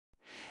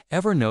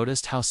Ever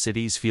noticed how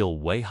cities feel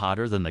way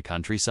hotter than the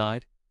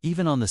countryside,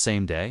 even on the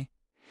same day?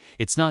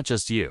 It's not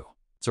just you.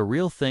 It's a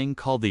real thing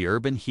called the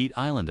urban heat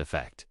island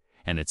effect,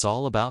 and it's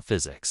all about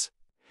physics.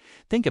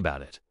 Think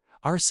about it.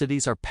 Our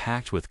cities are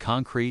packed with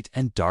concrete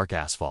and dark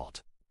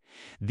asphalt.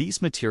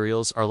 These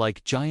materials are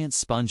like giant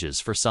sponges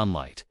for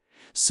sunlight,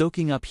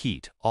 soaking up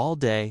heat all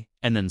day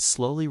and then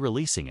slowly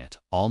releasing it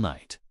all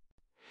night.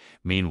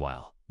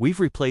 Meanwhile,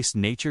 we've replaced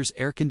nature's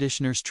air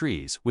conditioners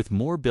trees with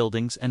more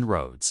buildings and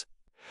roads.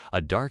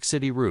 A dark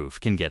city roof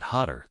can get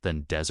hotter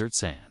than desert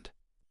sand.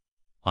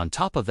 On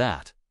top of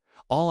that,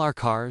 all our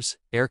cars,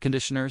 air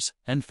conditioners,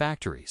 and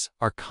factories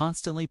are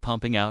constantly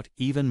pumping out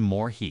even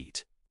more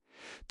heat.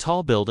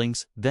 Tall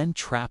buildings then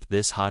trap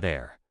this hot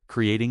air,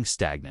 creating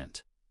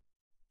stagnant,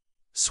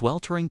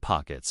 sweltering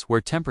pockets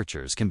where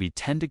temperatures can be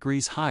 10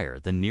 degrees higher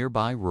than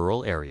nearby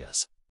rural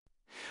areas.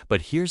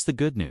 But here's the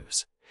good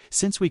news.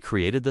 Since we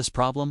created this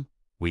problem,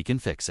 we can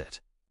fix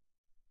it.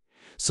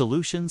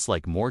 Solutions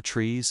like more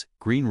trees,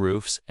 green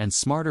roofs, and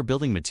smarter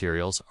building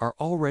materials are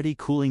already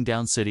cooling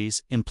down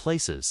cities in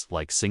places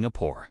like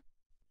Singapore.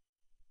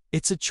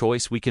 It's a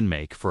choice we can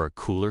make for a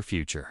cooler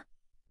future.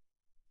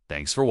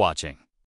 Thanks for watching.